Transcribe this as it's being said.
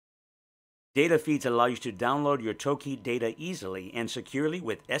Data feeds allow you to download your Toki data easily and securely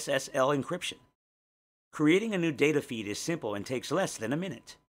with SSL encryption. Creating a new data feed is simple and takes less than a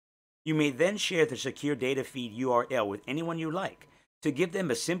minute. You may then share the secure data feed URL with anyone you like to give them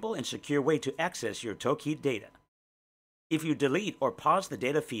a simple and secure way to access your Toki data. If you delete or pause the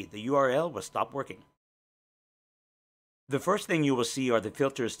data feed, the URL will stop working. The first thing you will see are the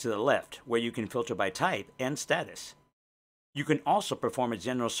filters to the left, where you can filter by type and status. You can also perform a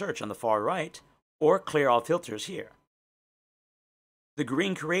general search on the far right, or clear all filters here. The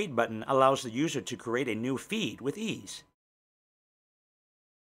green Create button allows the user to create a new feed with ease.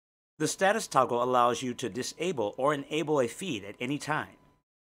 The status toggle allows you to disable or enable a feed at any time.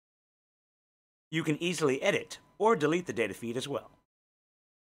 You can easily edit or delete the data feed as well.